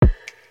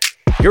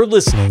You're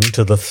listening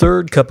to the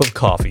Third Cup of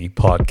Coffee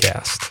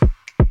podcast.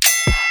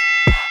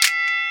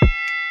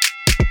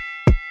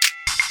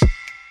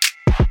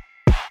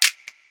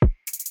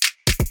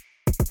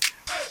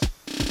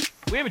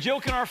 We have a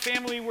joke in our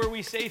family where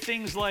we say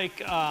things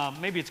like,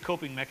 maybe it's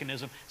coping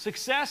mechanism,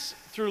 success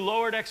through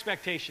lowered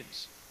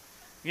expectations.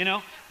 You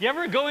know, you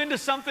ever go into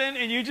something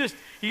and you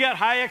got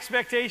high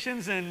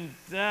expectations and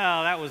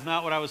that was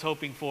not what I was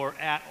hoping for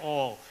at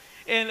all.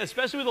 And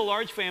especially with a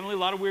large family, a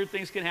lot of weird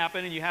things can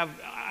happen and you have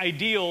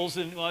ideals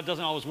and it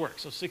doesn't always work.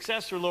 So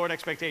success through lowered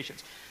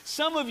expectations.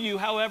 Some of you,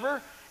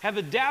 however, have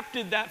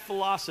adapted that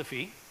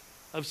philosophy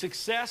of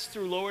success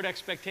through lowered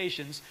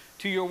expectations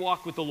to your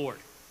walk with the Lord.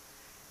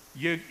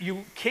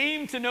 You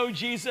came to know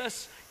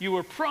Jesus, you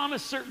were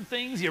promised certain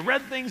things, you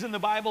read things in the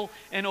Bible,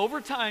 and over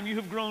time you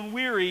have grown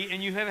weary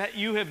and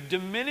you have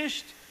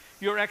diminished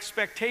your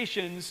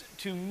expectations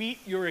to meet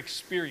your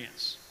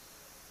experience.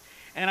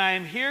 And I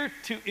am here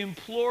to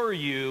implore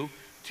you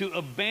to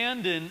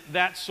abandon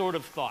that sort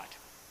of thought.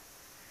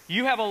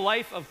 You have a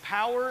life of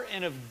power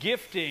and of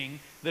gifting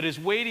that is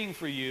waiting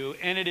for you,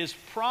 and it is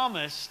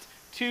promised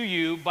to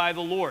you by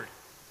the Lord.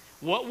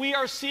 What we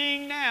are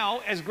seeing now,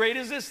 as great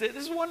as this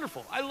is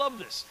wonderful. I love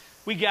this.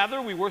 We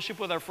gather, we worship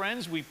with our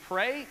friends, we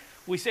pray.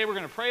 We say we're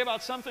going to pray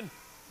about something.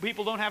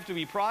 People don't have to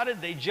be prodded.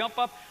 They jump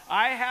up.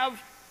 I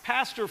have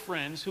pastor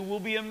friends who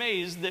will be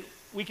amazed that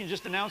we can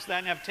just announce that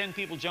and have 10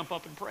 people jump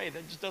up and pray.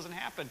 That just doesn't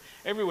happen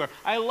everywhere.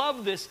 I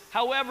love this.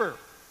 However,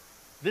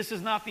 this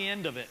is not the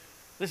end of it.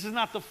 This is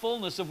not the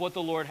fullness of what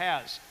the Lord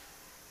has.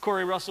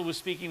 Corey Russell was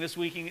speaking this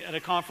week at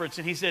a conference,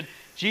 and he said,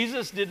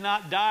 Jesus did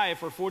not die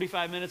for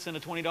 45 minutes and a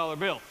 $20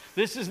 bill.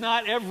 This is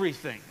not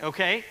everything,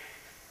 okay?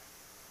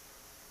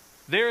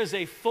 There is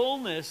a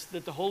fullness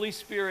that the Holy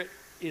Spirit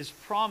is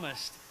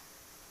promised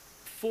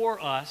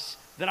for us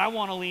that I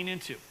want to lean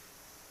into.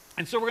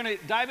 And so we're going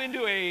to dive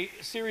into a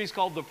series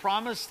called The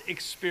Promised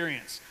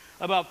Experience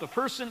about the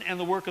person and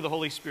the work of the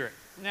Holy Spirit.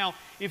 Now,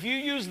 if you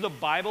use the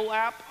Bible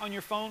app on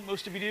your phone,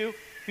 most of you do,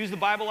 use the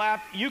Bible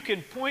app, you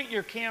can point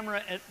your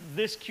camera at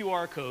this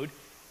QR code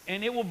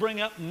and it will bring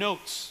up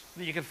notes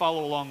that you can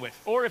follow along with.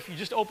 Or if you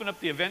just open up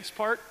the events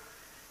part,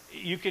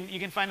 you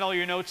can find all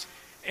your notes.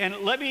 And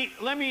let me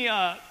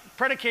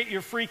predicate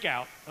your freak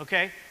out,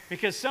 okay?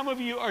 Because some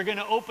of you are going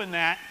to open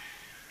that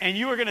and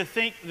you are going to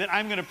think that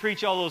I'm going to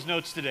preach all those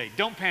notes today.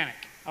 Don't panic,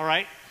 all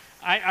right?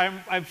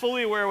 I'm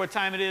fully aware of what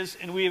time it is,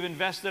 and we have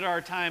invested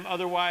our time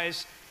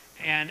otherwise,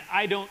 and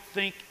I don't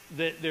think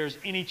that there's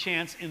any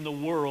chance in the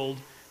world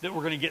that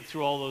we're going to get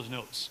through all those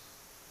notes,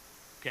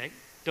 okay?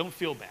 Don't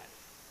feel bad.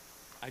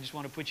 I just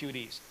want to put you at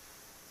ease.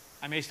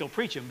 I may still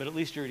preach them, but at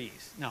least you're at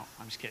ease. No,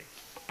 I'm just kidding.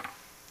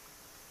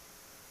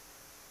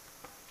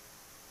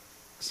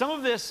 Some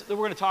of this that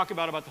we're going to talk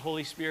about the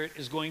Holy Spirit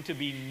is going to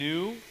be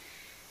new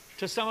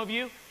to some of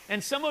you.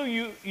 And some of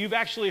you, you've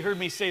actually heard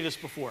me say this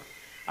before.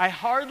 I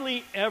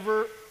hardly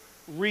ever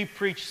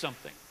re-preach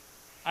something.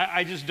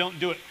 I just don't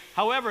do it.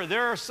 However,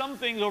 there are some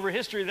things over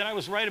history that I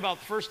was right about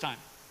the first time.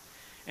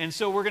 And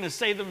so we're going to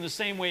say them the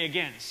same way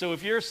again. So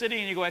if you're sitting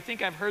and you go, I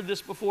think I've heard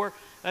this before,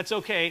 that's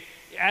okay.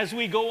 As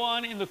we go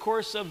on in the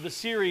course of the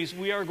series,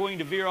 we are going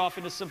to veer off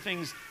into some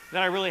things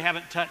that I really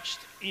haven't touched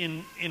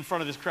in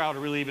front of this crowd or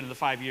really even in the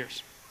 5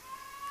 years.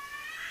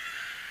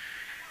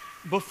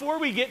 Before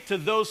we get to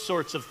those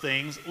sorts of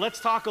things, let's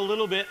talk a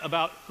little bit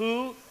about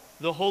who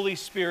the Holy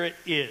Spirit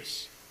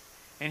is.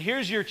 And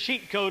here's your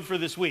cheat code for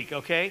this week,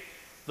 okay?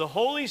 The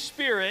Holy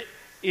Spirit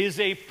is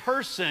a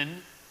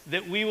person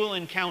that we will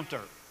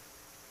encounter.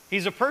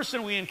 He's a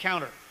person we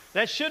encounter.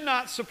 That should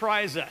not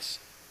surprise us.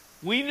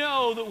 We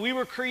know that we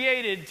were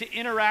created to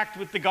interact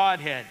with the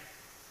Godhead.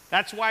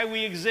 That's why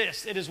we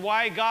exist. It is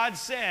why God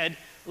said,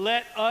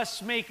 let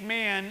us make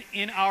man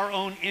in our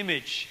own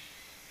image.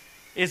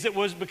 It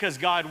was because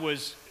God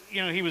was,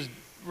 he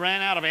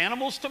ran out of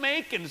animals to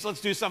make and so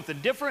let's do something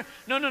different.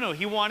 No.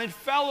 He wanted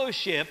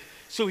fellowship.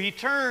 So he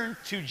turned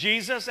to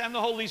Jesus and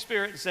the Holy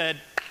Spirit and said,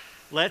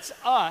 let's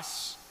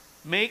us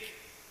make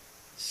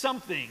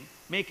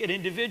an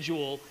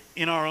individual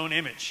in our own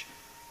image.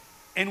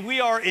 And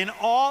we are in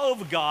awe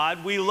of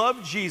God. We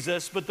love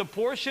Jesus, but the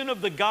portion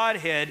of the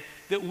Godhead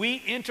that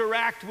we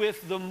interact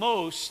with the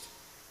most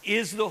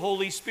is the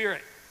Holy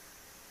Spirit.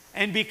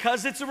 And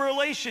because it's a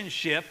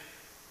relationship,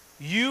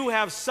 you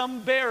have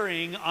some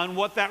bearing on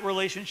what that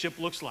relationship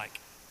looks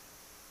like.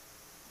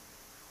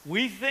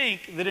 We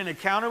think that an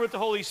encounter with the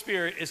Holy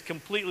Spirit is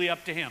completely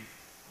up to Him.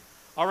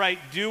 All right,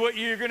 do what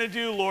you're going to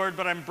do, Lord,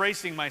 but I'm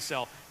bracing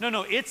myself.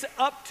 No, it's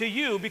up to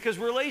you because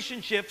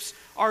relationships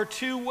are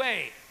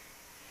two-way.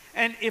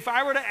 And if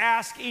I were to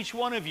ask each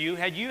one of you,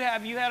 have you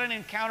had an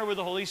encounter with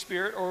the Holy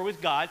Spirit or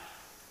with God?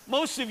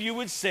 Most of you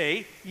would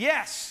say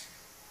yes.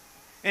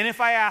 And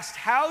if I asked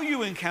how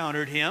you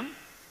encountered Him,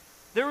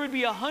 there would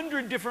be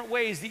 100 different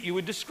ways that you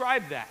would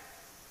describe that.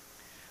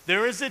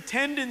 There is a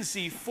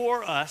tendency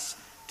for us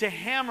to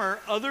hammer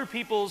other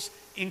people's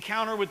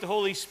encounter with the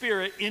Holy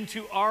Spirit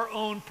into our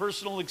own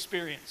personal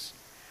experience.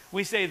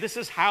 We say, this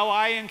is how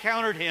I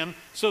encountered Him,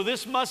 so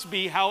this must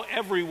be how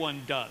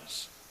everyone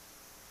does.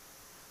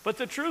 But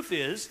the truth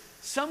is,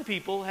 some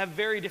people have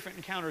very different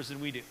encounters than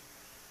we do.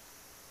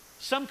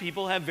 Some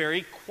people have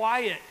very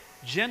quiet,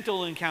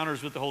 gentle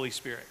encounters with the Holy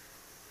Spirit.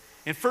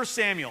 In 1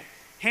 Samuel,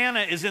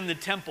 Hannah is in the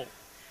temple,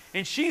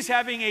 and she's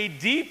having a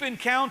deep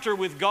encounter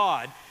with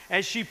God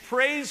as she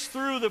prays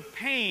through the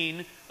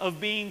pain of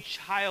being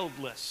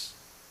childless.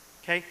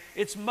 Okay?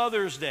 It's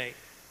Mother's Day.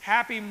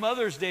 Happy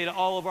Mother's Day to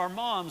all of our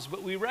moms,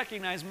 but we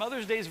recognize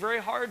Mother's Day is very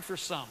hard for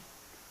some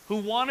who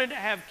wanted to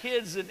have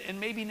kids and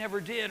maybe never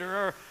did,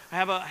 or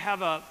have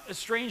a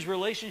strange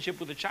relationship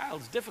with a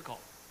child. It's difficult.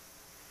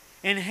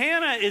 And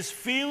Hannah is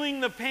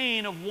feeling the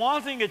pain of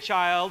wanting a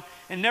child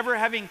and never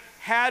having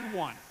had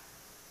one.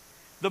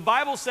 The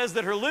Bible says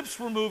that her lips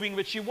were moving,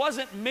 but she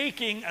wasn't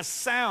making a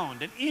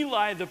sound. And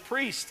Eli, the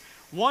priest,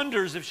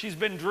 wonders if she's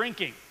been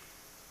drinking.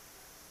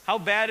 How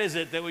bad is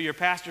it that your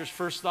pastor's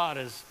first thought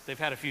is they've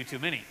had a few too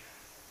many?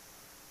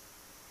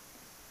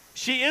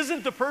 She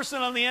isn't the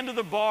person on the end of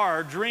the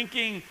bar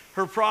drinking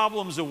her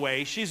problems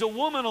away. She's a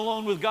woman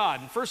alone with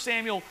God. In 1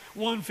 Samuel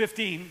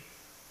 1:15,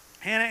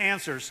 Hannah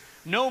answers,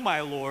 "No,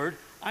 my Lord,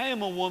 I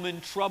am a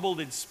woman troubled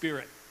in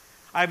spirit.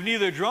 I've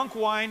neither drunk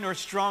wine nor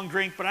strong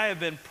drink, but I have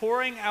been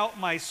pouring out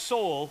my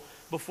soul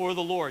before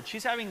the Lord."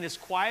 She's having this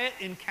quiet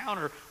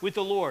encounter with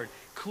the Lord.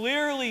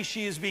 Clearly,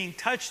 she is being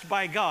touched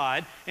by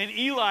God, and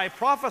Eli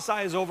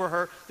prophesies over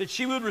her that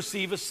she would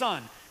receive a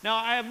son. Now,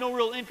 I have no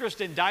real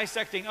interest in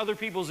dissecting other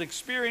people's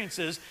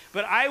experiences,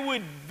 but I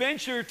would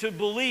venture to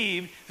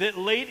believe that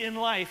late in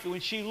life,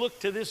 when she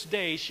looked to this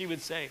day, she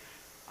would say,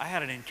 "I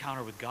had an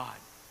encounter with God."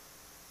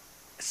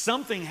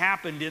 Something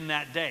happened in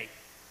that day.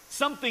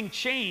 Something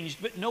changed,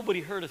 but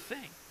nobody heard a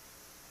thing.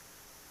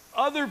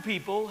 Other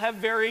people have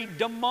very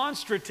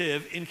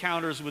demonstrative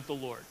encounters with the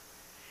Lord.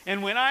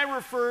 And when I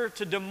refer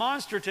to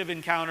demonstrative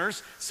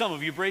encounters, some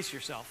of you brace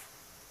yourself.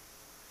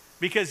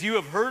 Because you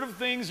have heard of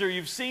things or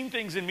you've seen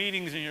things in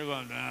meetings and you're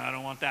going, "No, I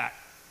don't want that.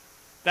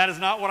 That is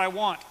not what I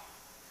want."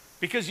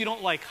 Because you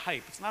don't like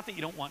hype. It's not that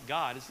you don't want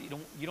God, it's that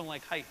you don't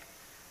like hype.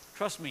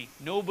 Trust me,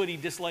 nobody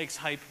dislikes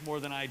hype more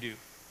than I do.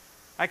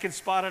 I can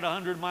spot it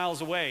 100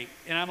 miles away,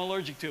 and I'm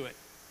allergic to it.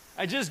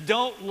 I just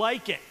don't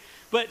like it.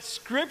 But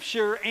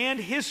Scripture and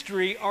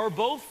history are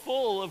both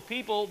full of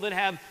people that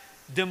have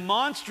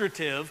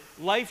demonstrative,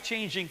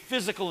 life-changing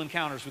physical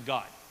encounters with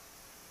God.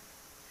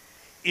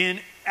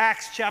 In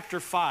Acts chapter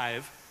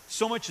 5,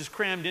 so much is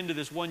crammed into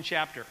this one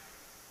chapter.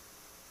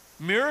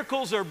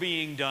 Miracles are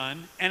being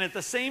done, and at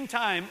the same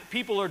time,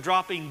 people are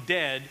dropping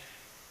dead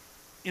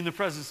in the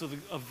presence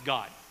of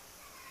God.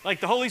 Like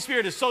the Holy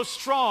Spirit is so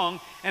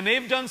strong, and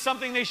they've done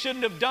something they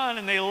shouldn't have done,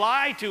 and they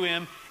lie to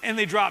him, and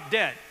they drop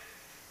dead.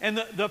 And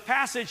the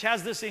passage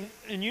has this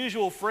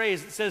unusual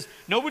phrase that says,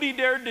 "Nobody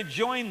dared to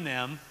join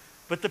them,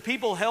 but the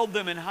people held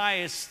them in high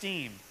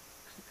esteem."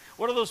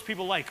 What are those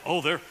people like?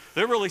 "Oh, they're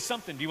really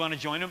something. Do you want to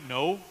join them?"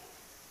 No.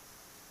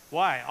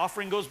 Why?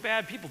 Offering goes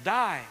bad, people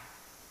die.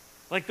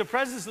 Like the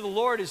presence of the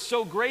Lord is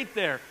so great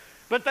there.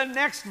 But the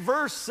next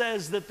verse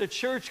says that the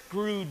church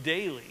grew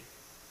daily.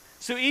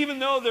 So even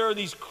though there are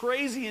these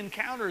crazy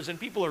encounters and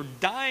people are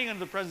dying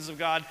under the presence of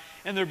God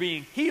and they're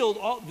being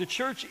healed, the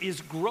church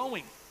is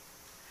growing.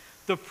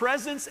 The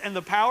presence and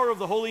the power of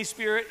the Holy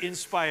Spirit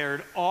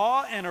inspired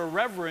awe and a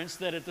reverence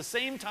that at the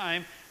same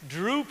time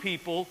drew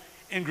people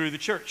and grew the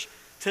church.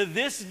 To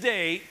this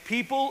day,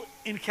 people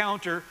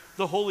encounter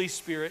the Holy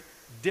Spirit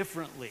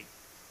differently.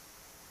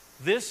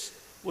 This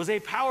was a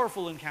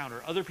powerful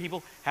encounter. Other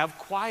people have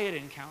quiet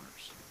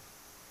encounters.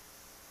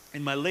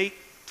 In my late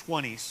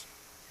 20s,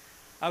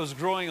 I was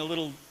growing a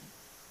little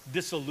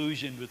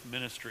disillusioned with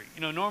ministry.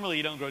 Normally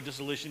you don't grow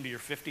disillusioned to your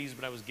 50s,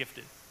 but I was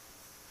gifted.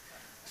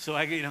 So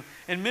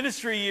and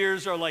ministry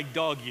years are like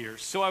dog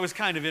years. So I was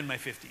kind of in my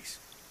 50s.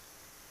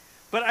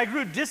 But I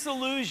grew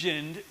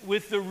disillusioned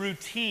with the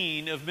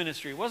routine of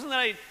ministry. It wasn't that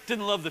I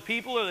didn't love the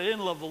people or that I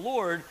didn't love the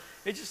Lord.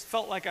 It just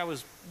felt like I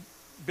was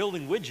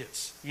building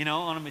widgets,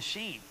 on a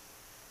machine.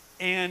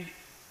 And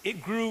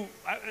it grew,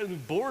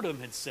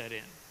 boredom had set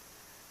in.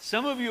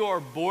 Some of you are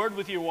bored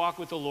with your walk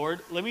with the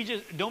Lord.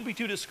 Don't be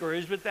too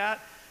discouraged with that,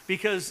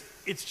 because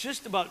it's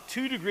just about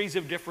 2 degrees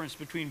of difference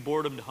between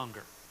boredom to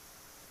hunger.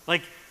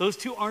 Like, those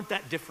two aren't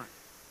that different.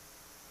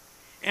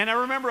 And I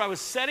remember I was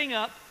setting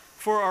up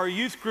for our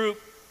youth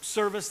group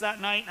service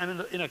that night.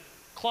 I'm in a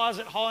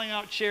closet hauling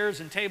out chairs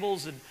and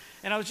tables,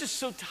 and I was just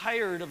so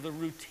tired of the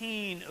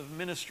routine of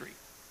ministry.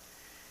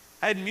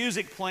 I had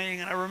music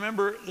playing, and I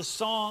remember the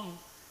song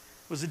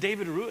was a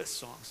David Ruiz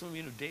song. Some of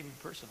you know David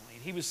personally.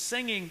 And he was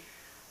singing,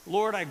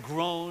 "Lord, I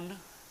groan,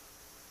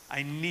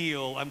 I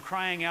kneel, I'm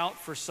crying out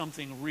for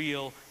something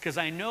real, because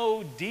I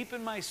know deep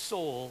in my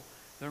soul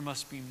there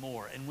must be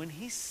more." And when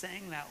he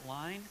sang that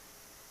line,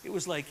 it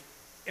was like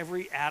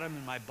every atom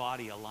in my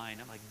body aligned.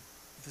 I'm like,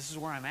 this is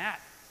where I'm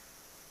at.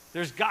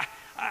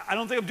 I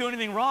don't think I'm doing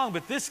anything wrong,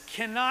 but this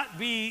cannot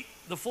be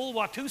the full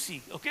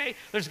Watusi, okay?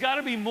 There's got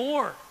to be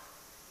more.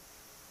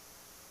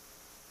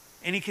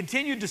 And he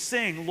continued to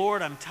sing,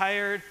 "Lord, I'm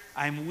tired,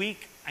 I'm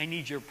weak, I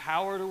need your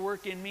power to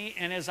work in me."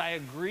 And as I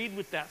agreed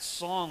with that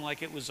song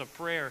like it was a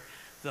prayer,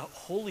 the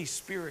Holy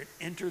Spirit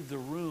entered the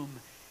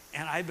room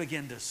and I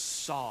began to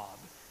sob.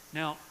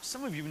 Now,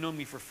 some of you have known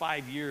me for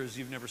 5 years.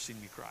 You've never seen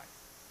me cry.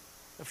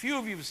 A few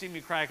of you have seen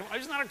me cry. I'm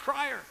just not a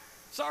crier.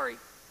 Sorry.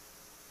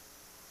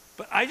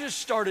 But I just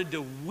started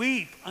to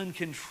weep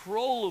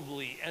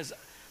uncontrollably as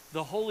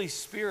the Holy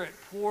Spirit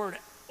poured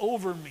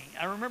over me.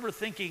 I remember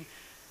thinking,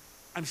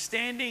 I'm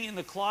standing in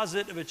the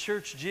closet of a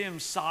church gym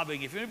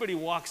sobbing. If anybody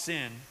walks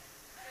in,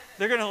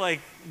 they're going to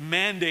like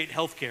mandate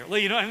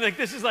healthcare. You know, I'm like,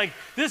 this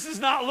does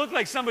not look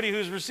like somebody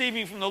who's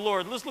receiving from the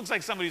Lord. This looks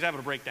like somebody who's having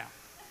a breakdown.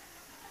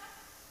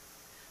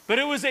 But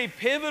it was a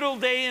pivotal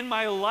day in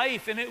my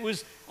life, and it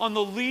was on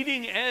the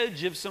leading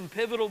edge of some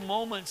pivotal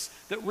moments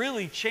that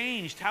really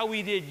changed how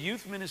we did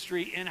youth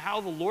ministry and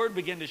how the Lord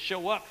began to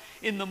show up.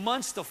 In the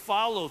months to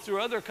follow,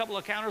 through other couple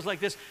of encounters like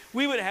this,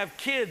 we would have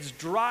kids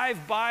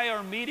drive by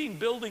our meeting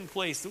building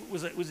place. It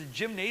was a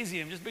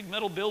gymnasium, just a big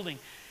metal building,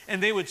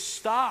 and they would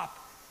stop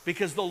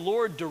because the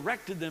Lord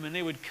directed them, and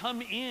they would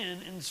come in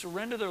and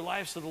surrender their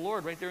lives to the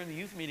Lord right there in the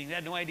youth meeting. They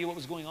had no idea what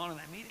was going on in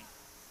that meeting.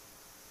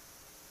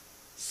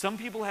 Some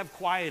people have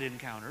quiet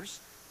encounters.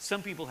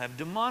 Some people have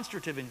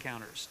demonstrative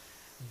encounters.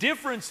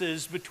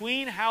 Differences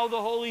between how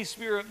the Holy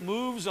Spirit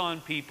moves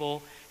on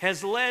people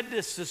has led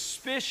to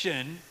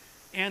suspicion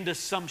and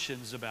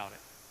assumptions about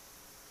it.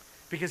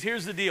 Because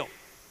here's the deal.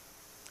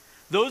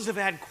 Those who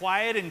have had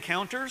quiet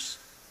encounters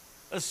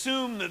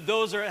assume that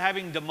those who are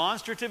having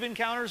demonstrative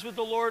encounters with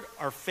the Lord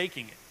are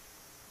faking it.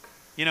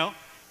 You know,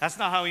 that's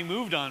not how he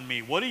moved on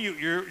me. What are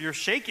you're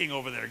shaking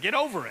over there. Get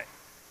over it.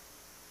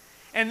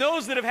 And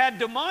those that have had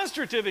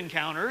demonstrative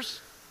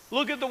encounters,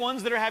 look at the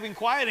ones that are having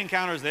quiet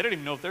encounters. They don't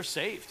even know if they're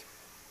saved.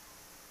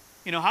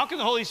 You know, how can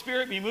the Holy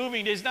Spirit be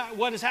moving? Is not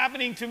what is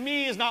happening to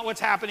me is not what's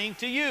happening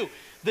to you.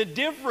 The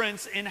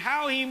difference in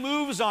how he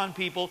moves on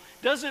people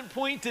doesn't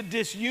point to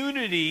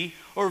disunity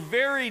or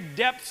varied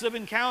depths of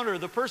encounter.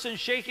 The person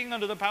shaking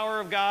under the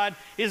power of God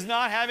is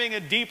not having a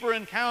deeper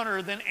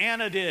encounter than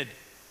Anna did.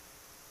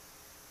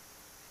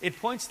 It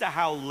points to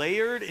how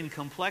layered and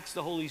complex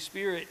the Holy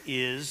Spirit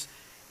is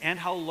and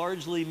how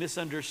largely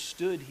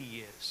misunderstood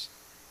he is.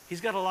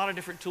 He's got a lot of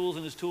different tools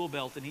in his tool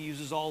belt, and he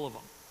uses all of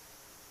them.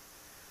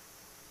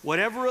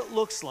 Whatever it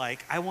looks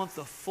like, I want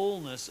the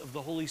fullness of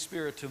the Holy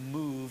Spirit to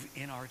move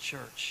in our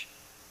church.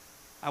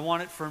 I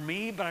want it for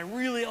me, but I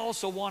really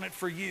also want it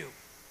for you.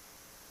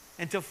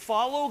 And to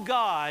follow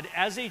God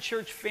as a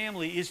church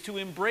family is to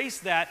embrace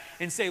that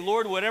and say,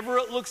 Lord, whatever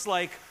it looks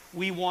like,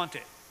 we want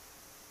it.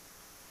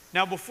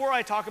 Now, before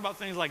I talk about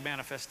things like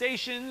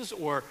manifestations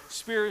or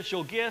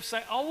spiritual gifts,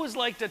 I always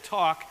like to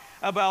talk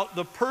about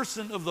the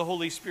person of the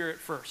Holy Spirit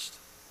first.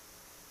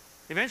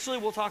 Eventually,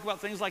 we'll talk about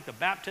things like the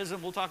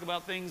baptism. We'll talk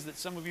about things that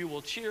some of you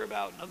will cheer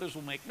about and others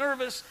will make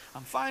nervous.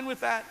 I'm fine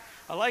with that.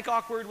 I like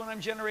awkward when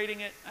I'm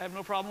generating it. I have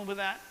no problem with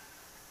that.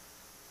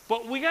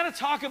 But we got to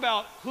talk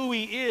about who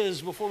he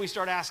is before we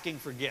start asking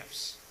for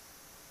gifts.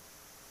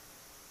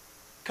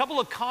 A couple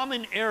of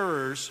common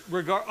errors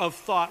of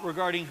thought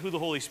regarding who the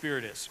Holy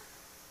Spirit is.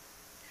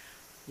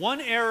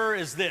 One error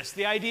is this,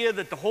 the idea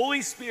that the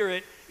Holy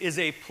Spirit is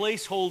a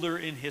placeholder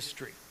in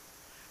history.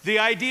 The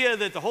idea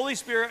that the Holy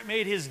Spirit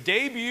made his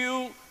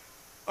debut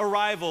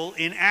arrival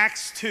in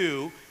Acts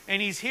 2,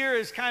 and he's here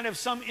as kind of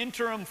some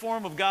interim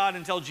form of God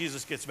until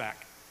Jesus gets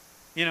back.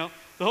 You know,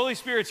 the Holy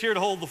Spirit's here to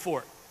hold the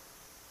fort.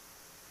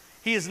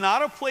 He is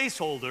not a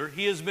placeholder.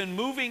 He has been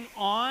moving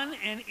on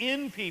and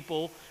in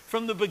people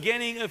from the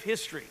beginning of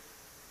history.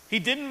 He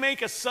didn't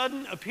make a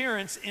sudden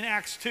appearance in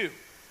Acts 2.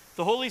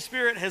 The Holy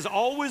Spirit has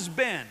always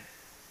been,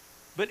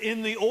 but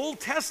in the Old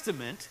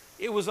Testament,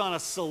 it was on a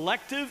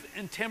selective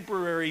and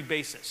temporary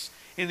basis.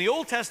 In the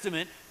Old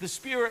Testament, the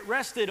Spirit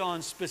rested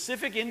on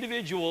specific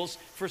individuals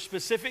for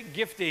specific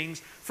giftings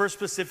for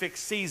specific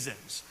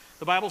seasons.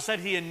 The Bible said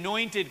he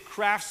anointed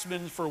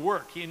craftsmen for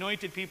work. He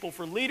anointed people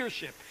for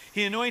leadership.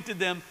 He anointed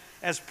them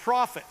as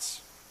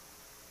prophets.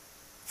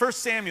 1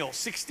 Samuel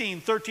 16,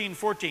 13,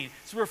 14.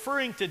 It's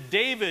referring to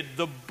David,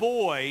 the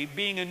boy,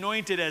 being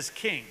anointed as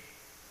king.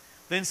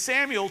 Then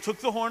Samuel took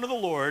the horn of the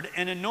Lord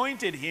and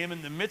anointed him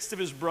in the midst of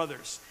his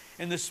brothers.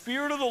 And the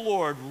Spirit of the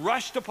Lord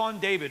rushed upon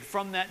David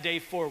from that day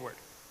forward.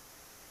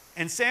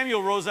 And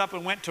Samuel rose up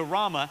and went to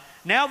Ramah.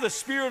 Now the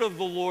Spirit of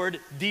the Lord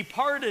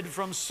departed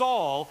from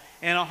Saul,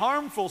 and a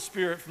harmful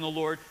spirit from the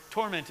Lord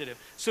tormented him.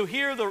 So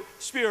here the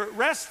Spirit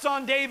rests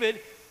on David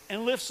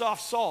and lifts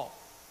off Saul.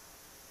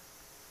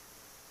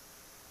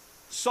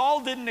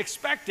 Saul didn't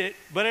expect it,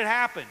 but it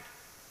happened.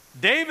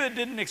 David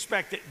didn't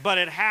expect it, but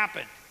it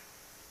happened.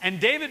 And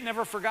David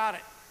never forgot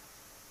it.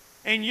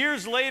 And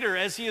years later,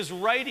 as he is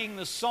writing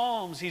the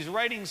Psalms, he's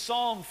writing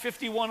Psalm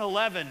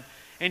 51:11,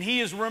 and he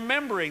is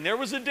remembering, there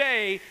was a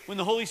day when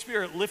the Holy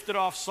Spirit lifted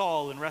off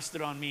Saul and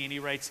rested on me, and he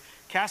writes,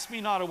 cast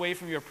me not away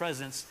from your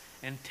presence,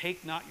 and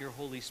take not your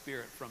Holy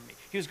Spirit from me.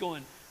 He was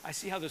going, I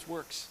see how this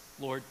works,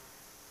 Lord.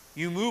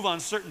 You move on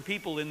certain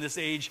people in this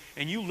age,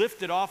 and you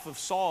lift it off of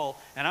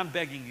Saul, and I'm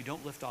begging you,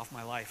 don't lift off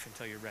my life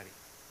until you're ready.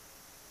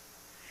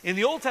 In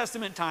the Old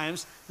Testament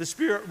times, the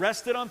Spirit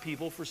rested on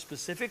people for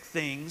specific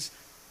things,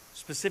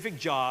 specific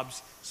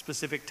jobs,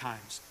 specific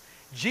times.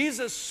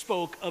 Jesus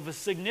spoke of a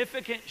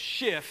significant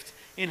shift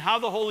in how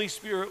the Holy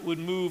Spirit would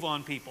move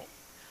on people.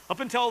 Up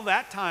until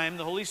that time,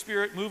 the Holy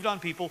Spirit moved on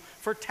people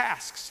for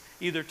tasks,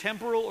 either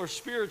temporal or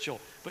spiritual.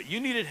 But you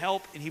needed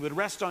help, and he would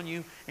rest on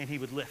you, and he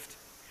would lift.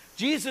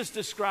 Jesus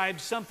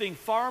described something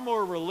far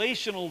more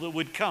relational that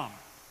would come.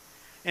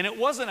 And it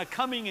wasn't a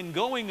coming and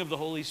going of the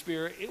Holy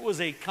Spirit. It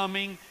was a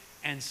coming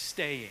and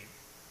staying.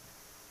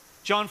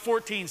 John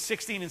 14,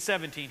 16, and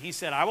 17, he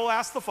said, I will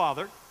ask the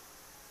Father,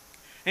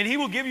 and he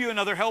will give you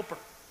another helper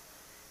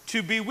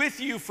to be with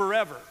you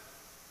forever,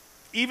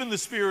 even the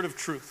Spirit of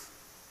truth,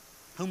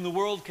 whom the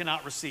world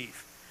cannot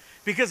receive,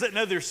 because it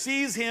neither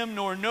sees him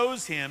nor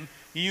knows him.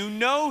 You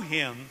know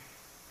him,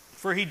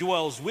 for he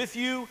dwells with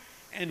you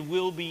and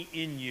will be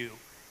in you.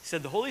 He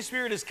said the Holy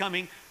Spirit is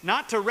coming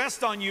not to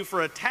rest on you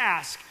for a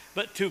task,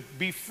 but to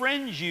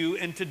befriend you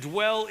and to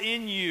dwell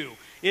in you.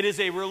 It is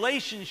a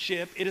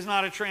relationship. It is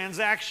not a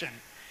transaction.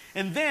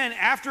 And then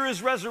after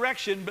his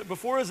resurrection, but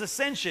before his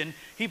ascension,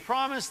 he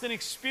promised an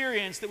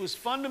experience that was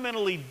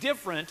fundamentally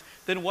different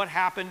than what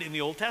happened in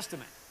the Old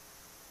Testament.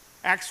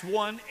 Acts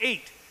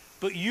 1:8,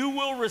 but you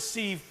will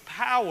receive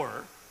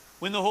power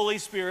when the Holy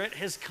Spirit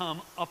has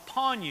come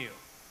upon you.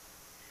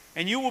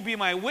 And you will be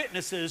my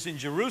witnesses in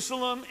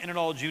Jerusalem and in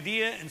all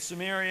Judea and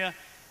Samaria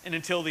and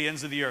until the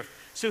ends of the earth.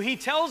 So he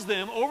tells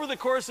them over the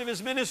course of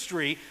his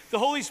ministry, the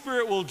Holy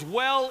Spirit will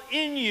dwell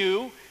in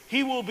you,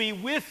 he will be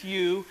with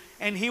you,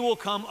 and he will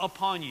come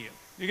upon you.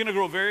 You're going to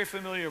grow very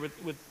familiar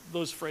with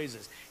those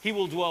phrases. He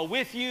will dwell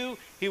with you,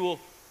 he will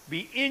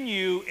be in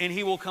you, and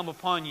he will come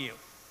upon you.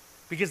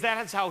 Because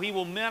that is how he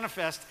will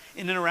manifest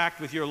and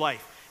interact with your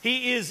life.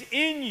 He is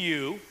in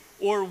you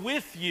or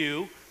with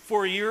you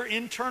for your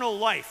internal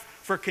life,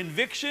 for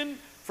conviction,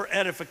 for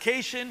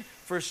edification,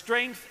 for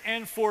strength,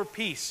 and for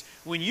peace.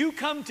 When you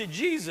come to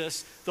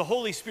Jesus, the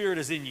Holy Spirit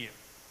is in you.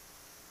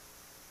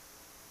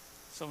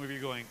 Some of you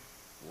are going,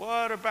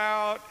 what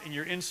about, and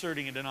you're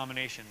inserting a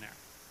denomination there.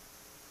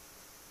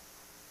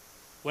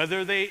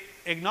 Whether they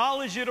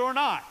acknowledge it or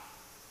not,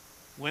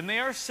 when they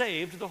are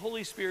saved, the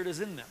Holy Spirit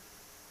is in them.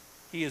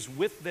 He is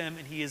with them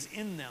and he is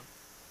in them.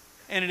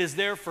 And it is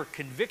there for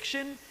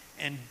conviction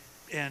and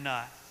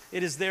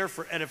it is there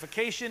for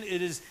edification.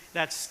 It is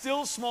that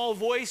still small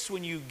voice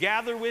when you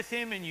gather with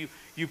him and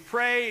you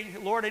pray,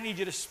 Lord, I need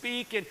you to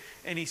speak,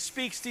 and he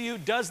speaks to you.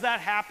 Does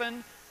that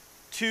happen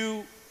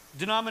to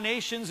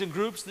denominations and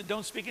groups that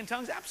don't speak in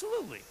tongues?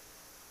 Absolutely.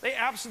 They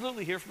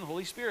absolutely hear from the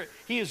Holy Spirit.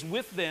 He is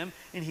with them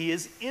and he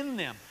is in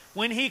them.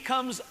 When he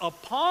comes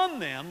upon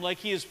them, like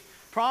he has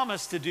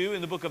promised to do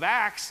in the book of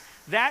Acts,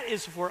 that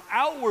is for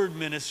outward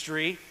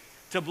ministry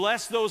to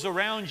bless those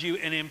around you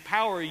and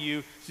empower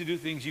you to do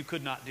things you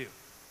could not do.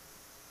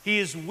 He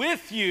is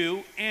with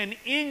you and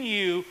in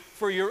you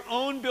for your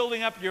own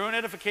building up, your own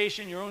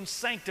edification, your own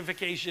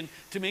sanctification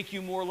to make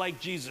you more like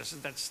Jesus.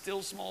 That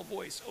still small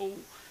voice. Oh,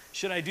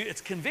 should I do?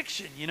 It's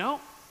conviction, you know?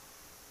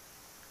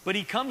 But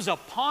he comes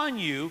upon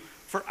you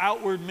for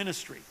outward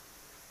ministry.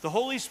 The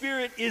Holy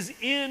Spirit is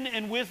in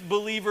and with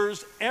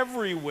believers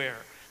everywhere.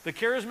 The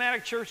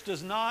charismatic church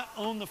does not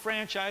own the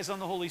franchise on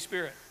the Holy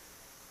Spirit.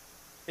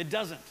 It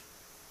doesn't.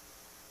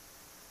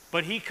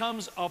 But he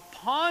comes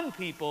upon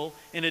people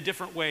in a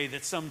different way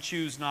that some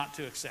choose not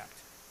to accept.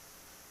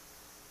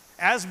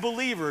 As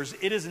believers,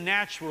 it is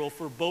natural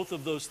for both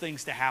of those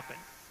things to happen.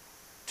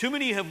 Too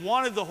many have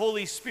wanted the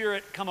Holy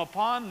Spirit come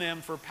upon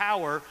them for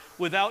power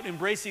without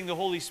embracing the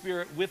Holy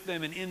Spirit with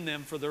them and in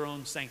them for their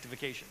own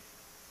sanctification.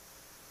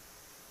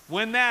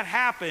 When that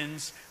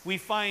happens, we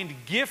find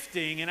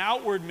gifting and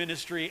outward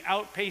ministry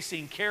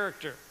outpacing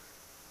character.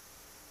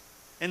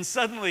 And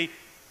suddenly,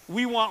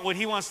 we want what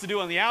he wants to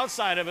do on the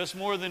outside of us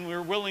more than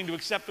we're willing to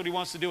accept what he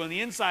wants to do on the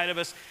inside of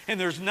us. And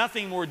there's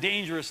nothing more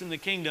dangerous in the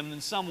kingdom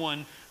than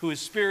someone who is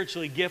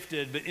spiritually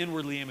gifted but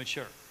inwardly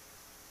immature.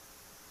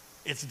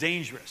 It's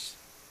dangerous.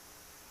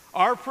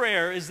 Our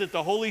prayer is that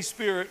the Holy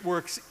Spirit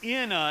works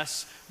in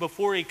us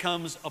before he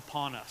comes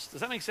upon us.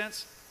 Does that make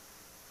sense?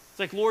 It's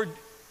like, Lord,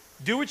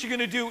 do what you're going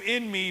to do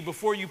in me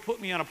before you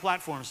put me on a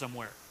platform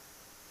somewhere.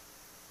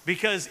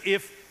 Because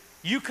if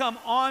you come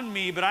on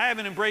me, but I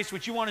haven't embraced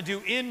what you want to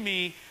do in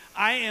me,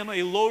 I am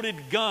a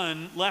loaded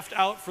gun left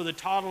out for the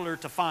toddler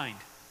to find.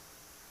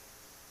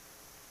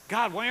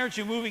 God, why aren't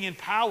you moving in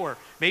power?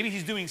 Maybe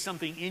he's doing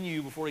something in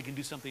you before he can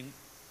do something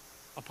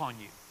upon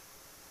you.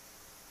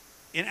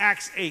 In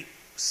Acts 8,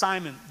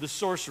 Simon the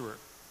sorcerer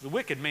was a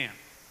wicked man.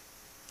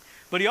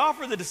 But he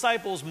offered the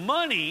disciples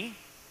money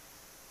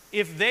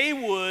if they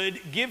would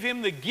give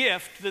him the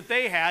gift that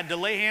they had to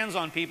lay hands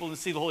on people and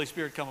see the Holy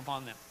Spirit come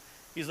upon them.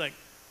 He's like,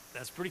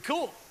 that's pretty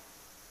cool.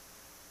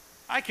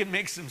 I can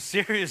make some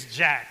serious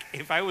jack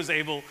if I was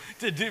able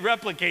to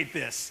replicate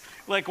this.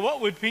 Like,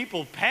 what would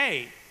people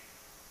pay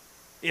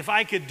if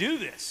I could do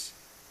this?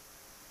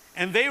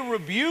 And they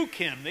rebuke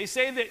him. They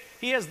say that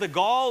he has the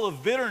gall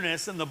of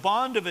bitterness and the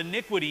bond of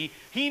iniquity.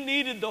 He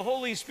needed the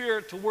Holy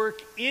Spirit to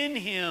work in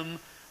him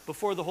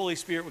before the Holy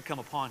Spirit would come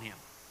upon him.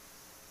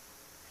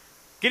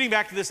 Getting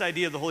back to this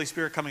idea of the Holy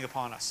Spirit coming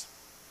upon us.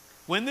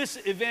 When this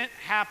event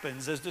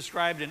happens, as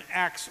described in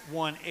Acts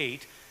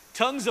 1:8,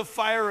 tongues of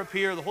fire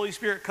appear, the Holy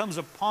Spirit comes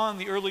upon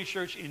the early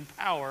church in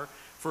power.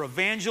 for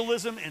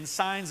evangelism and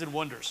signs and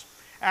wonders.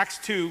 Acts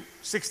 2,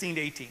 16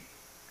 to 18.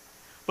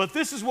 But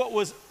this is what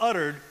was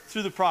uttered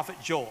through the prophet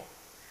Joel,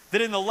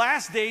 that in the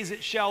last days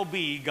it shall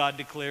be, God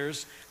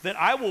declares, that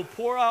I will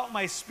pour out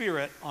my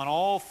spirit on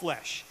all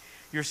flesh.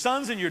 Your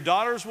sons and your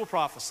daughters will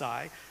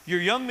prophesy. Your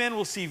young men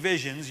will see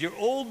visions. Your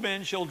old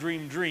men shall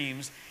dream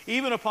dreams.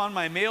 Even upon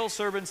my male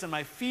servants and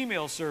my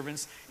female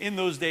servants in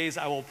those days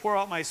I will pour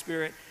out my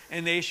spirit,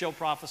 and they shall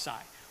prophesy.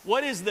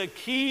 What is the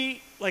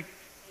key,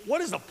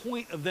 what is the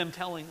point of them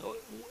telling?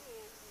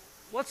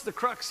 What's the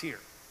crux here?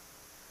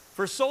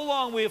 For so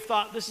long we have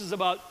thought this is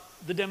about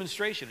the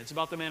demonstration. It's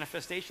about the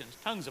manifestations.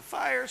 Tongues of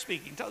fire,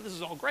 speaking tongues, this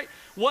is all great.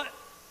 What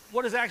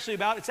is it actually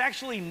about? It's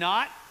actually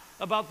not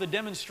about the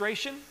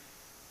demonstration,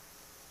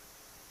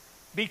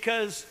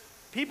 because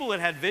people that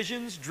had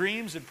visions,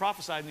 dreams, and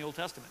prophesied in the Old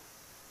Testament.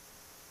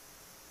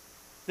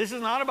 This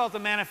is not about the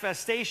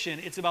manifestation,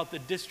 it's about the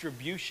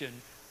distribution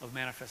of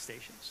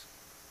manifestations.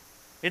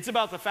 It's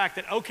about the fact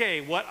that,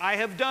 okay, what I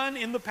have done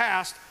in the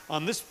past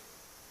on this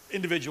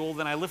individual,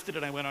 then I lifted it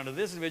and I went on to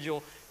this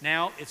individual,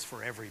 now it's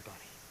for everybody.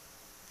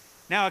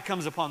 Now it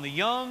comes upon the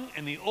young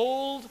and the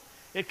old,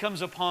 it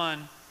comes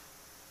upon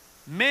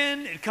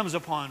men, it comes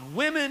upon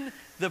women.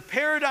 The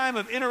paradigm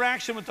of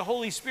interaction with the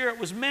Holy Spirit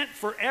was meant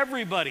for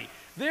everybody.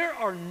 There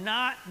are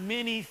not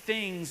many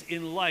things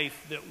in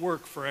life that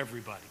work for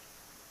everybody.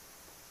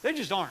 They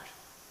just aren't.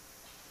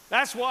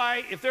 That's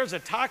why if there's a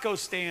taco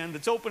stand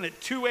that's open at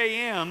 2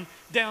 a.m.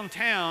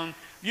 downtown,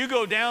 you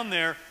go down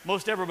there,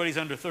 most everybody's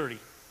under 30.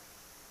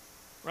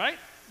 Right?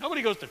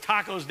 Nobody goes to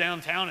tacos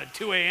downtown at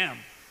 2 a.m.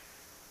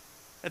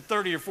 at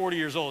 30 or 40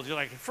 years old. You're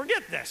like,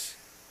 forget this.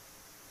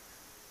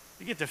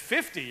 You get to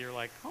 50, you're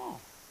like, oh,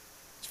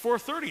 it's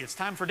 4:30, it's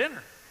time for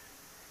dinner.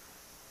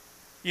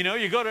 You know,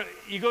 you go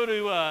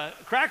to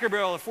Cracker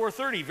Barrel at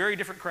 4:30, very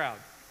different crowd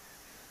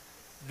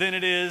than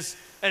it is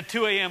at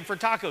 2 a.m. for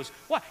tacos.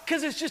 Why?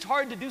 Because it's just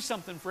hard to do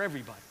something for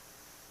everybody.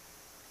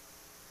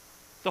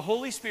 The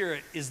Holy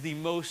Spirit is the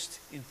most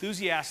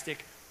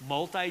enthusiastic,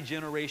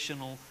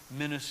 multi-generational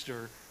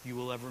minister you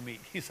will ever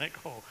meet. He's like,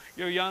 oh,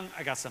 you're young,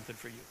 I got something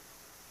for you.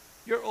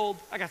 You're old,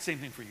 I got the same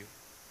thing for you.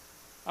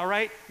 All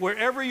right?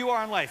 Wherever you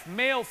are in life,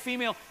 male,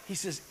 female, he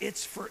says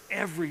it's for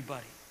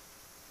everybody.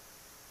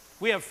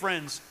 We have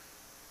friends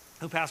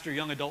who pastor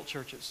young adult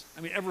churches.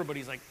 I mean,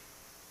 everybody's like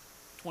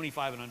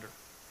 25 and under.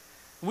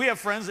 We have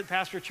friends that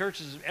pastor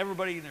churches,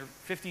 everybody in their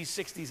 50s,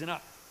 60s, and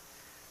up.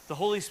 The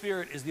Holy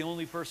Spirit is the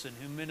only person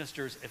who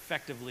ministers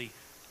effectively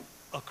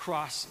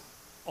across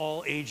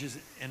all ages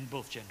and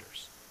both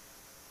genders.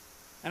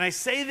 And I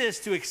say this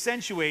to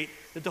accentuate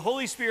that the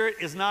Holy Spirit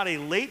is not a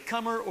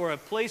latecomer or a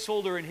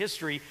placeholder in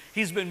history.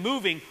 He's been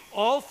moving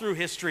all through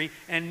history,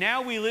 and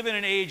now we live in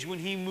an age when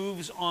he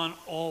moves on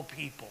all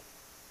people.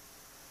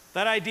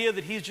 That idea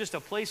that he's just a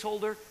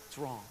placeholder, it's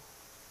wrong.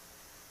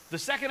 The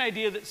second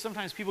idea that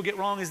sometimes people get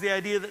wrong is the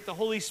idea that the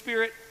Holy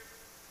Spirit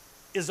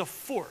is a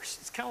force.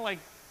 It's kind of like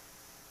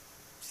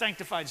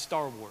sanctified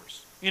Star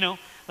Wars, you know?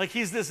 Like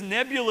he's this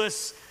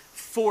nebulous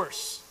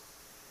force.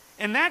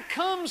 And that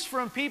comes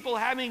from people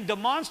having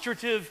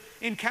demonstrative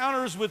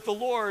encounters with the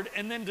Lord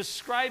and then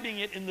describing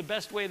it in the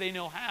best way they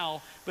know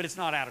how, but it's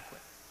not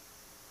adequate.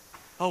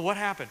 Oh, what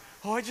happened?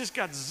 Oh, I just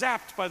got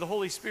zapped by the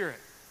Holy Spirit.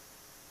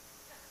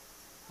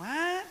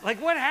 What? Like,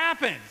 what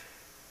happened?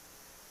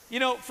 You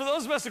know, for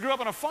those of us that grew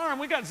up on a farm,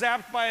 we got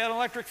zapped by an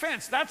electric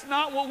fence. That's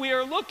not what we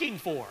are looking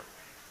for.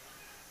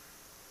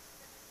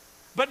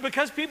 But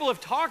because people have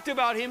talked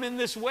about him in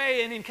this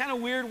way and in kind of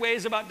weird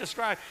ways about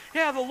describe,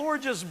 yeah, the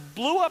Lord just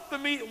blew up the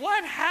meat.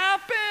 What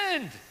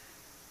happened?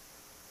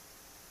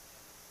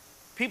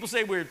 People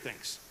say weird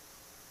things.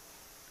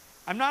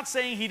 I'm not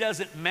saying he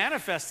doesn't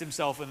manifest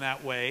himself in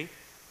that way,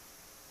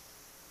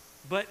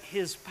 but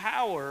his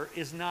power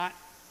is not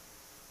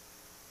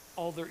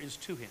all there is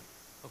to him,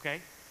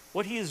 okay?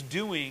 What he is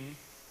doing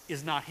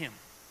is not him.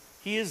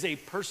 He is a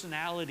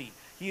personality.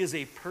 He is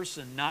a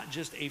person, not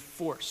just a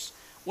force.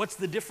 What's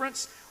the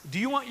difference? Do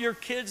you want your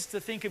kids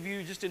to think of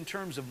you just in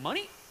terms of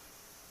money?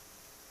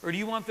 Or do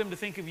you want them to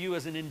think of you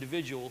as an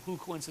individual who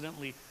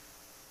coincidentally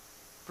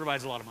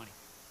provides a lot of money?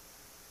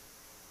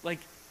 Like,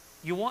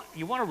 you want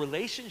a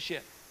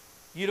relationship.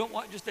 You don't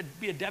want just to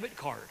be a debit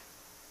card.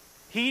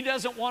 He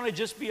doesn't want to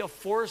just be a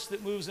force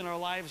that moves in our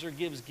lives or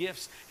gives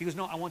gifts. He goes,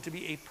 no, I want to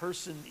be a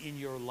person in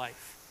your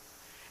life.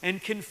 And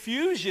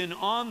confusion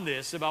on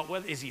this about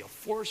whether is he a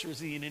force or is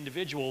he an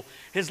individual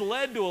has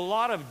led to a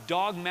lot of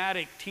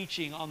dogmatic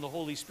teaching on the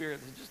Holy Spirit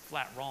that's just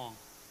flat wrong.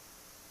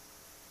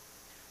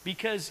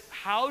 Because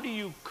how do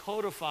you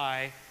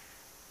codify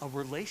a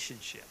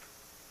relationship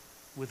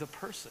with a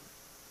person?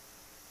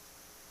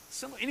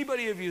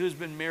 Anybody of you who's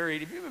been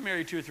married, if you've been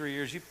married 2 or 3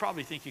 years, you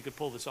probably think you could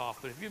pull this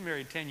off. But if you've been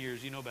married 10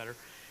 years, you know better.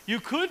 You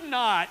could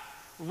not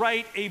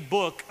write a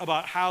book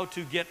about how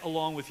to get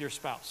along with your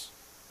spouse.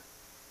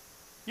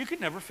 You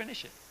could never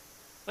finish it.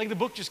 Like the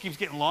book just keeps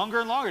getting longer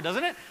and longer,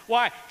 doesn't it?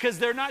 Why? Because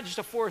they're not just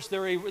a force,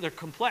 they're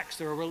complex,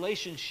 they're a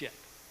relationship.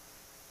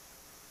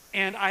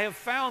 And I have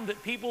found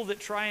that people that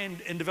try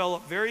and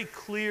develop very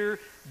clear,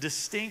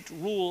 distinct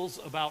rules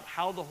about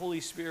how the Holy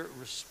Spirit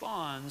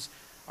responds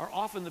are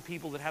often the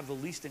people that have the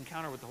least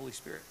encounter with the Holy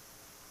Spirit.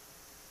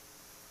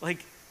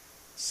 Like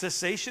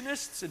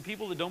cessationists and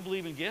people that don't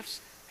believe in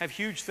gifts have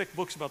huge, thick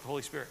books about the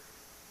Holy Spirit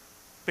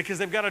because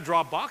they've got to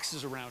draw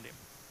boxes around him.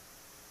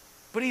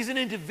 But he's an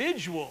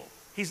individual.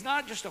 He's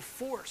not just a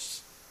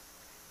force.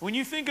 When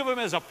you think of him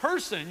as a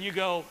person, you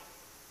go,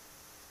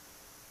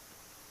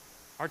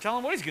 or tell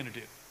him what he's going to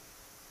do.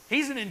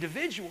 He's an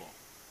individual.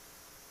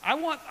 I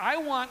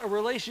want a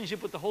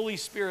relationship with the Holy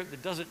Spirit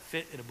that doesn't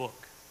fit in a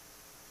book.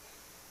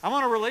 I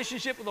want a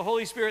relationship with the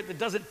Holy Spirit that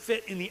doesn't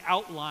fit in the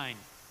outline.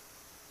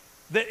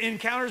 That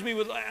encounters me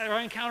with, or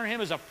I encounter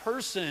him as a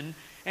person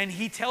and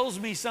he tells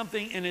me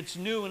something and it's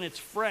new and it's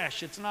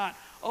fresh. It's not,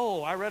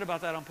 oh, I read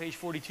about that on page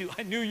 42.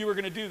 I knew you were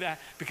going to do that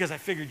because I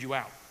figured you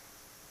out.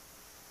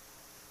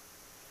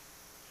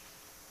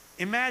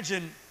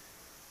 Imagine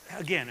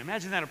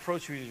that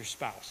approach with your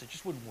spouse. It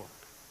just wouldn't work.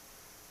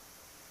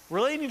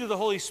 Relating to the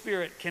Holy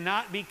Spirit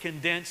cannot be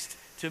condensed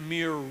to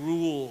mere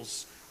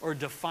rules or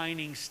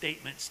defining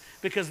statements,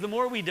 because the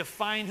more we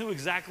define who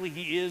exactly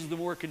he is, the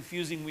more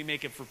confusing we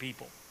make it for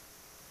people.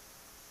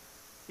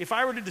 If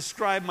I were to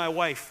describe my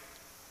wife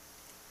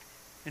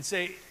and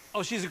say,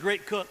 oh, she's a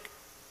great cook,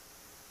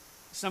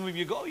 some of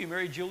you go, oh, you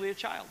married Julia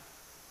Child.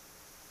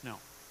 No.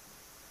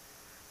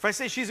 If I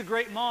say she's a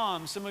great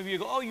mom, some of you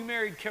go, oh, you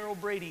married Carol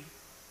Brady.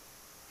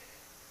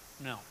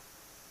 No.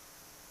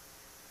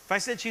 If I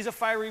said she's a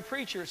fiery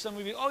preacher, some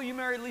of you, oh, you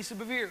married Lisa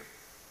Bevere.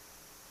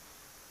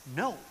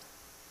 No.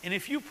 And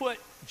if you put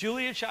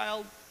Julia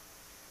Child,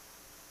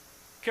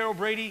 Carol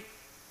Brady,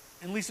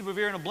 and Lisa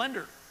Bevere in a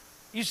blender,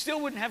 you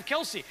still wouldn't have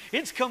Kelsey.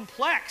 It's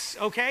complex,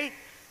 okay?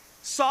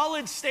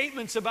 Solid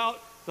statements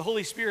about the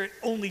Holy Spirit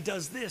only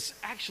does this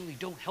actually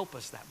don't help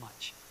us that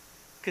much.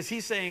 Because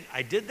he's saying,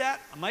 I did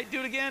that, I might do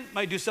it again,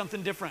 might do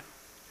something different.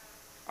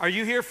 Are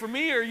you here for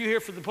me or are you here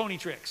for the pony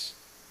tricks?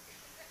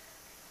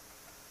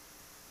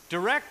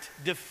 Direct,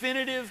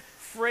 definitive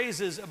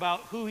phrases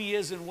about who he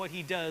is and what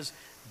he does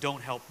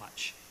don't help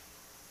much.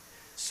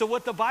 So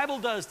what the Bible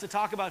does to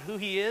talk about who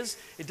he is,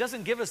 it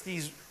doesn't give us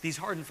these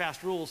hard and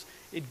fast rules.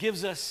 It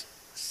gives us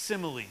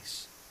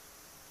similes.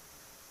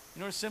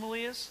 You know what a simile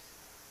is?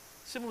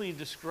 Simile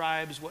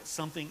describes what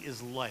something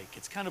is like.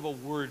 It's kind of a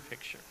word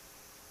picture.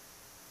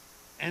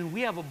 And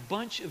we have a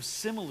bunch of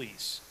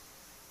similes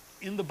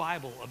in the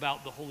Bible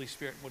about the Holy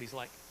Spirit and what he's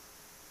like.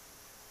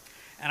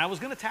 And I was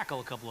going to tackle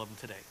a couple of them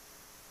today.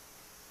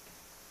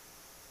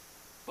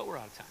 But we're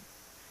out of time.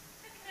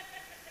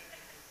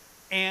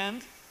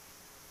 And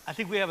I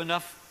think we have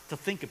enough to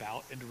think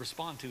about and to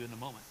respond to in a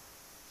moment.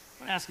 I'm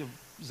going to ask if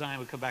Zion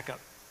would come back up.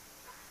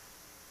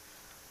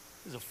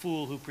 There's a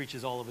fool who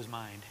preaches all of his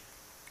mind.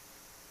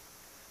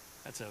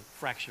 That's a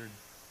fractured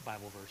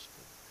Bible verse.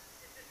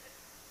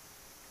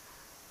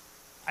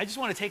 I just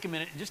want to take a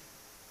minute and just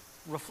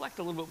reflect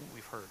a little bit on what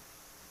we've heard.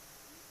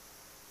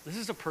 This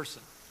is a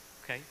person,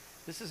 okay?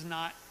 This is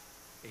not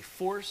a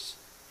force.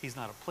 He's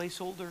not a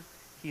placeholder.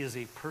 He is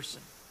a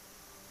person.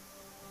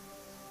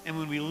 And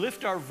when we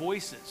lift our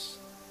voices,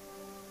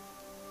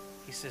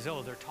 he says,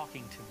 oh, they're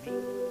talking to me.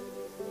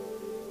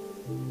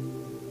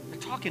 They're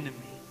talking to me.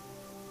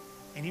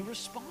 And he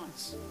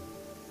responds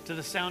to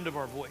the sound of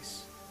our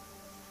voice.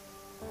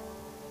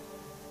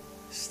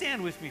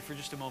 Stand with me for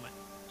just a moment.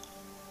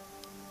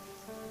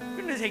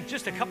 We're going to take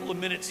just a couple of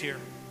minutes here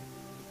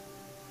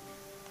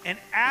and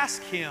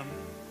ask him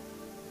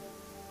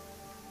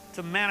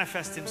to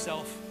manifest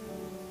himself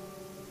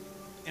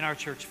in our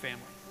church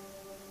family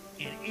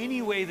in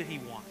any way that he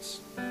wants.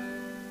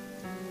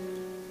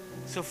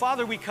 So,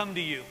 Father, we come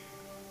to you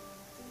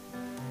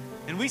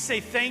and we say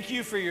thank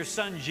you for your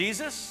son,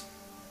 Jesus,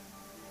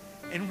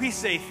 and we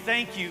say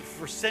thank you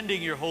for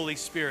sending your Holy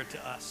Spirit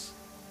to us.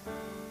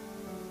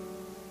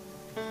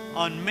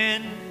 On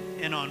men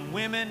and on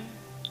women,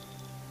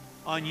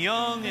 on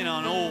young and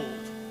on old.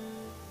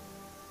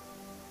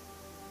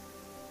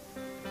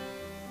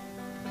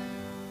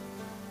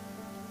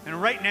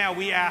 And right now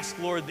we ask,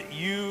 Lord, that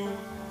you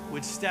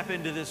would step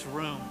into this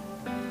room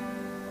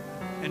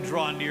and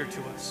draw near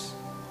to us.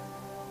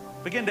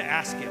 Begin to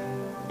ask him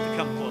to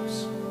come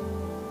close,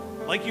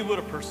 like you would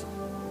a person.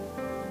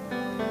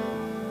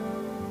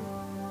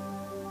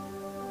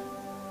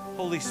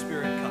 Holy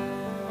Spirit, come.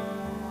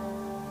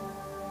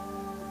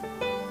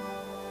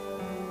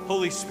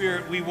 Holy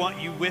Spirit, we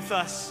want you with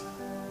us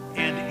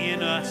and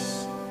in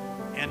us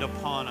and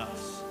upon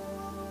us.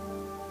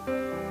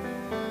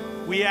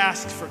 We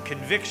ask for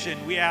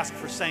conviction. We ask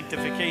for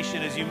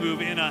sanctification as you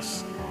move in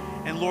us.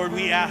 And Lord,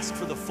 we ask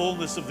for the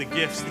fullness of the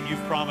gifts that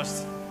you've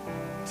promised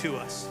to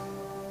us.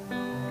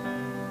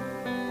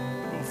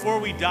 Before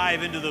we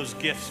dive into those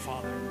gifts,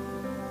 Father,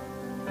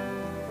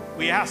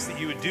 we ask that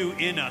you would do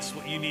in us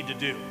what you need to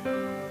do.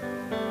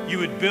 You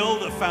would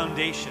build a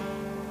foundation,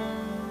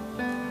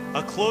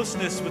 a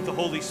closeness with the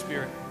Holy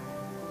Spirit,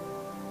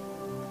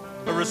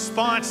 a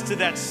response to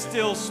that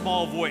still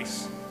small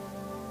voice,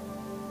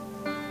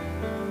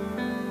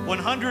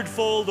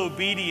 100-fold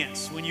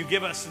obedience when you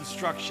give us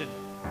instruction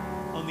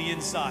on the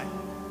inside.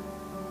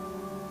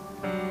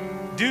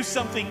 Do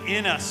something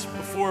in us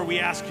before we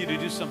ask you to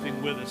do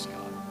something with us, God.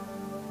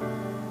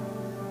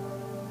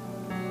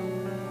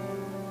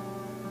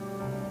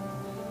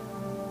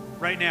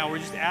 Right now, we're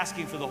just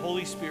asking for the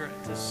Holy Spirit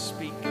to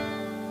speak.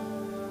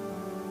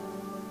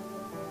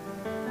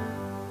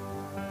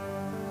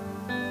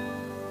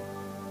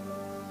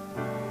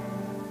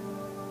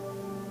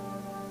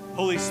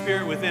 Holy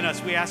Spirit within us,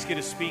 we ask you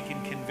to speak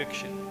in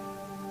conviction.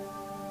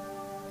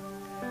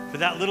 For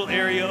that little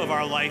area of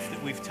our life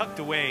that we've tucked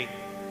away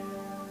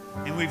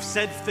and we've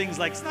said things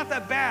like, it's not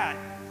that bad.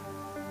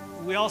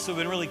 We also have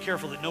been really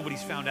careful that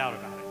nobody's found out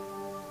about it.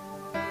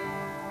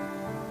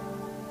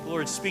 The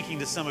Lord's speaking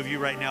to some of you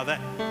right now.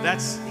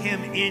 That's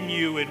Him in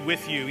you and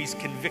with you. He's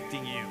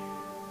convicting you.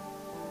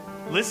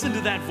 Listen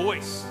to that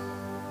voice.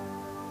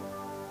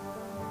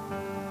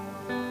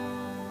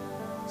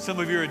 Some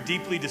of you are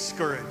deeply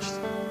discouraged.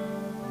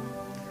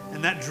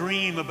 And that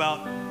dream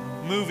about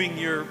moving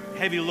your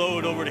heavy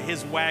load over to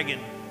His wagon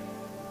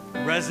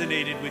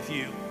resonated with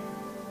you.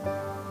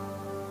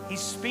 He's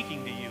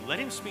speaking to you. Let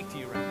Him speak to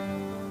you right now.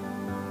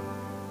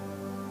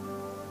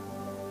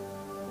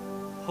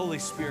 Holy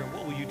Spirit,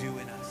 what will you do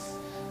in us?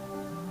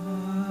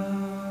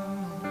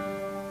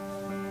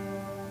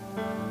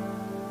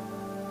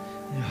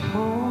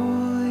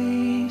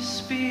 Holy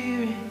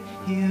Spirit,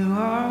 you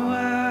are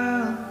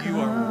welcome. You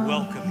are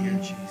welcome here,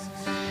 Jesus.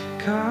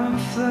 Come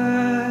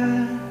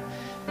flood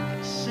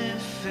us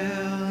and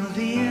fill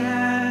the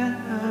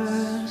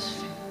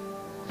atmosphere.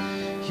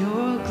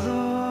 Your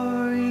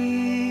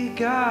glory,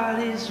 God,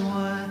 is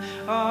what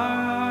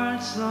our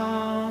hearts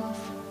long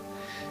for.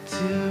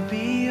 To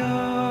be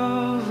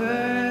overcome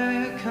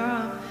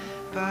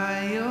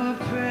by your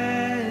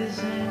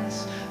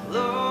presence,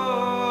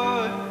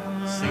 Lord.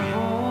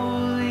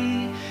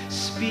 Holy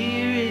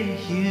Spirit,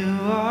 you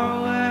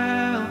are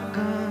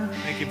welcome.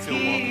 Make Him feel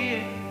welcome.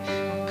 Here.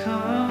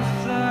 Come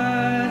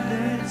flood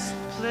this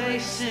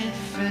place and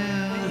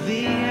fill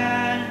the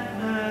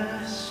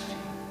atmosphere.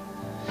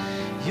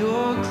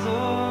 Your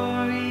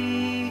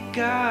glory,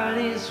 God,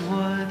 is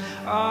what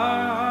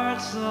our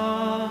hearts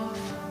long for.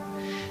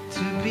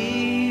 To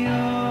be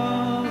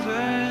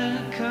overcome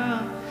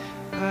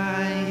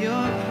by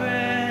your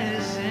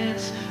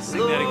presence.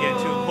 Sing that again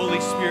to Him.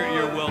 Holy Spirit,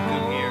 you're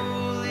welcome here.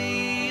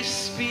 Holy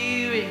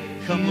Spirit,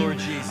 Come, Lord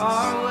Jesus.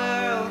 are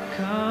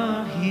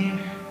welcome here.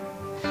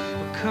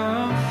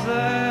 Come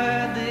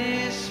flood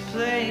this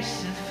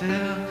place and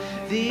fill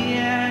the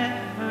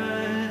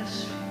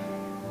atmosphere.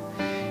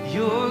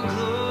 Your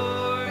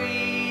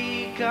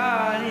glory,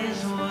 God,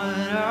 is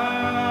what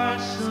our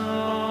hearts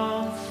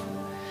long for.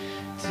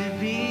 To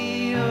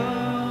be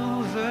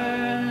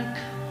overcome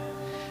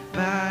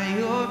by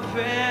your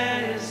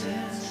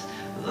presence,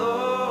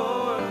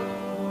 Lord.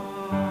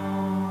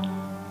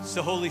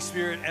 So, Holy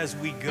Spirit, as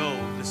we go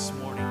this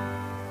morning,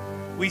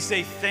 we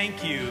say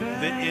thank you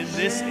that in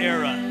this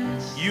era,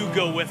 you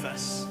go with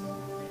us.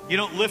 You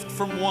don't lift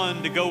from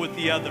one to go with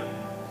the other,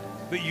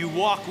 but you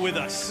walk with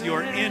us.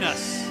 You're in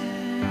us.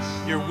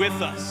 You're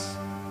with us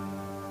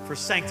for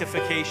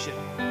sanctification.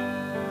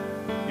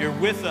 You're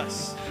with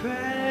us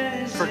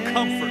for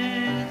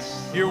comfort.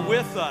 You're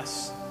with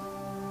us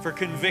for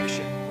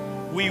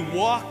conviction. We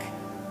walk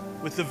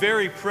with the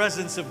very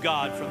presence of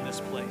God from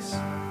this place.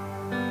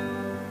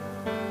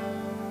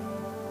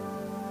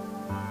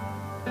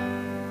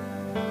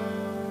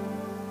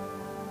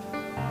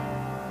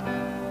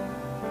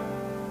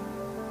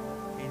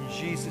 In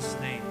Jesus'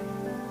 name,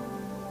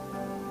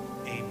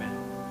 amen.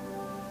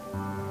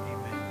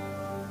 Amen.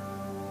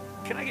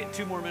 Can I get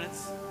 2 more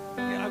minutes?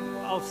 Yeah,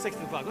 I'll 6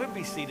 o'clock. Let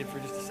me be seated for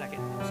just a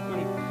second.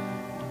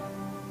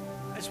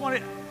 I just want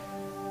to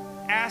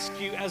ask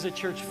you as a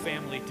church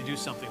family to do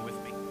something with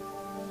me.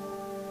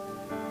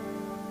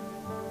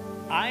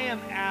 I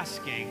am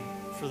asking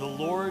for the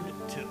Lord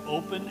to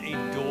open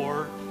a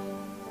door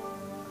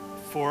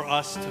for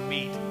us to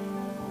meet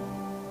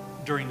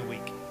during the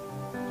week.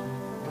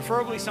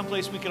 Preferably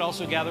someplace we could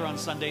also gather on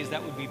Sundays.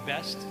 That would be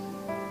best.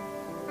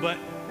 But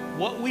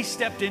what we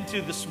stepped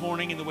into this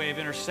morning in the way of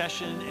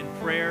intercession and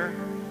prayer,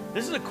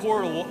 this is a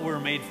core of what we're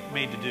made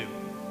to do.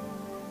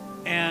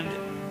 And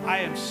I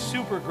am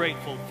super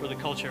grateful for the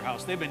Culture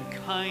House. They've been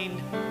kind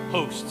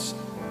hosts.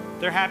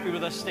 They're happy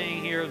with us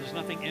staying here. There's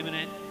nothing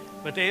imminent,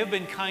 but they have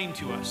been kind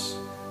to us.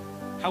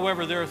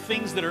 However, there are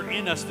things that are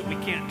in us that we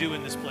can't do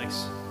in this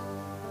place.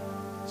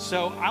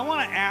 So I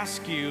want to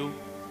ask you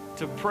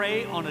to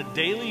pray on a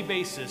daily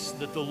basis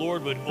that the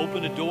Lord would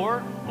open a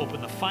door, open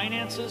the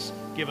finances,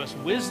 give us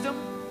wisdom,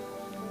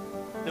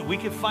 that we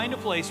can find a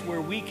place where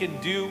we can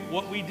do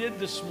what we did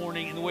this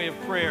morning in the way of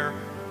prayer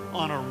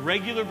on a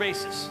regular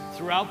basis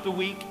throughout the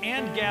week,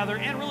 and gather,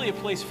 and really a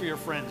place for your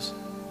friends.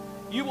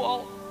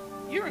 You're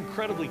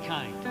incredibly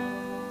kind.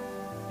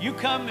 You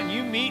come and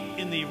you meet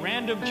in the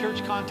random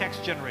church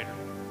context generator.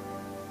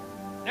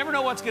 Never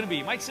know what's going to be.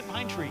 You might sit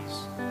behind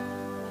trees.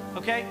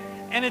 Okay?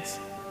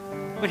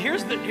 But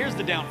here's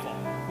the downfall.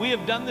 We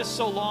have done this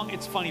so long,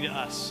 it's funny to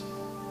us.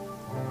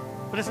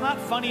 But it's not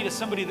funny to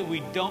somebody that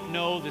we don't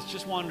know that's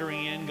just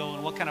wandering in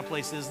going, what kind of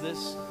place is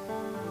this?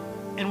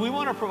 And we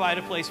want to provide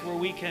a place where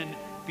we can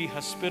be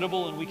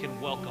hospitable and we can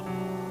welcome.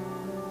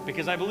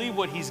 Because I believe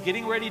what he's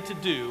getting ready to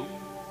do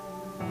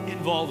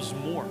involves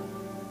more.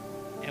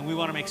 And we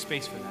want to make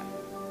space for that.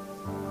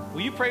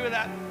 Will you pray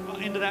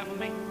into that with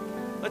me?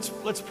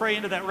 Let's pray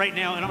into that right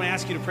now, and I'm going to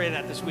ask you to pray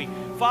that this week.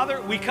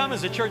 Father, we come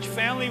as a church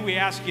family. We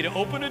ask you to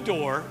open a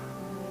door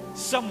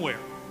somewhere.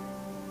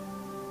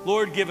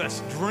 Lord, give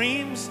us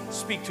dreams,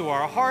 speak to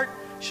our heart,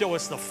 show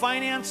us the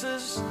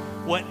finances,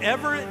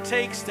 whatever it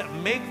takes to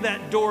make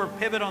that door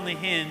pivot on the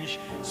hinge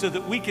so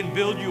that we can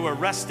build you a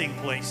resting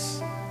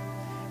place.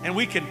 And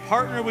we can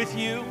partner with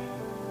you.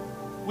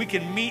 We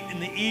can meet in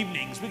the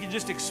evenings. We can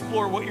just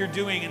explore what you're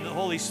doing in the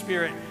Holy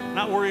Spirit,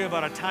 not worry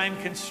about a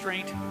time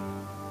constraint,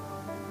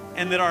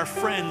 and that our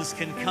friends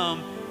can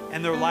come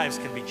and their lives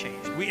can be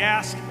changed. We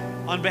ask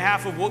on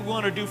behalf of what we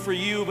want to do for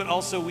you, but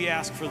also we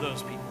ask for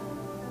those people.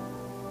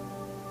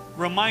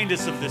 Remind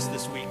us of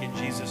this week in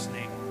Jesus'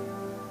 name.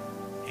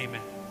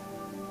 Amen.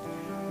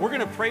 We're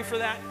going to pray for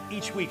that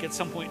each week at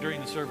some point during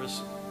the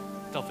service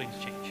until things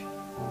change.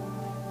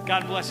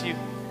 God bless you.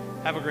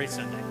 Have a great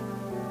Sunday.